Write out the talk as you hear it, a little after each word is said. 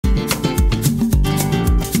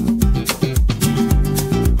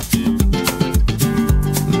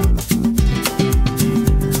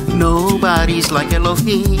Nobody's like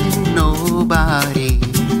Elohim, nobody.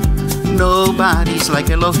 Nobody's like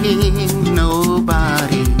Elohim,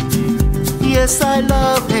 nobody. Yes, I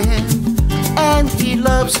love him, and he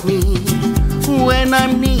loves me. When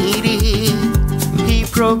I'm needy, he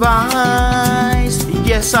provides.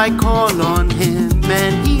 Yes, I call on him,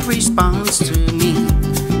 and he responds to me.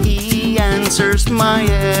 He answers my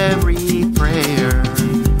every prayer.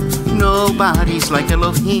 Nobody's like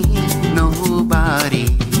Elohim, nobody.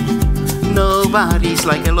 Nobody's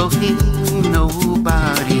like Elohim,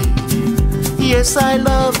 nobody. Yes, I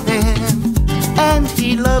love him, and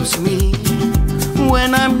he loves me.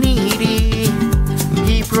 When I'm needy,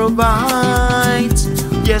 he provides.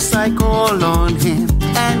 Yes, I call on him,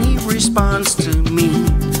 and he responds to me.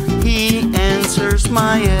 He answers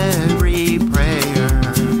my every prayer.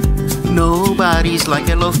 Nobody's like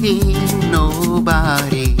Elohim,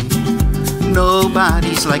 nobody.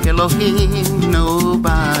 Nobody's like Elohim,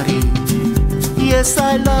 nobody. Yes,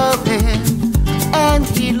 I love him, and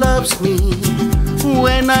he loves me.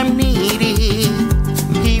 When I'm needy,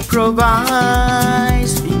 he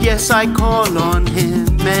provides. Yes, I call on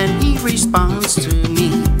him, and he responds to me.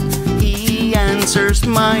 He answers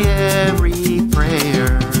my every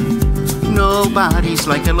prayer. Nobody's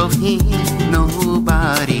like Elohim,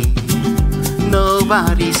 nobody.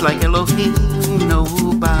 Nobody's like Elohim,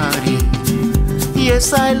 nobody.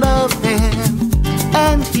 Yes, I love him,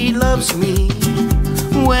 and he loves me.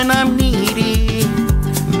 When I'm needy,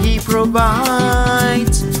 he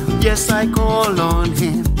provides. Yes, I call on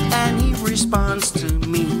him, and he responds to me.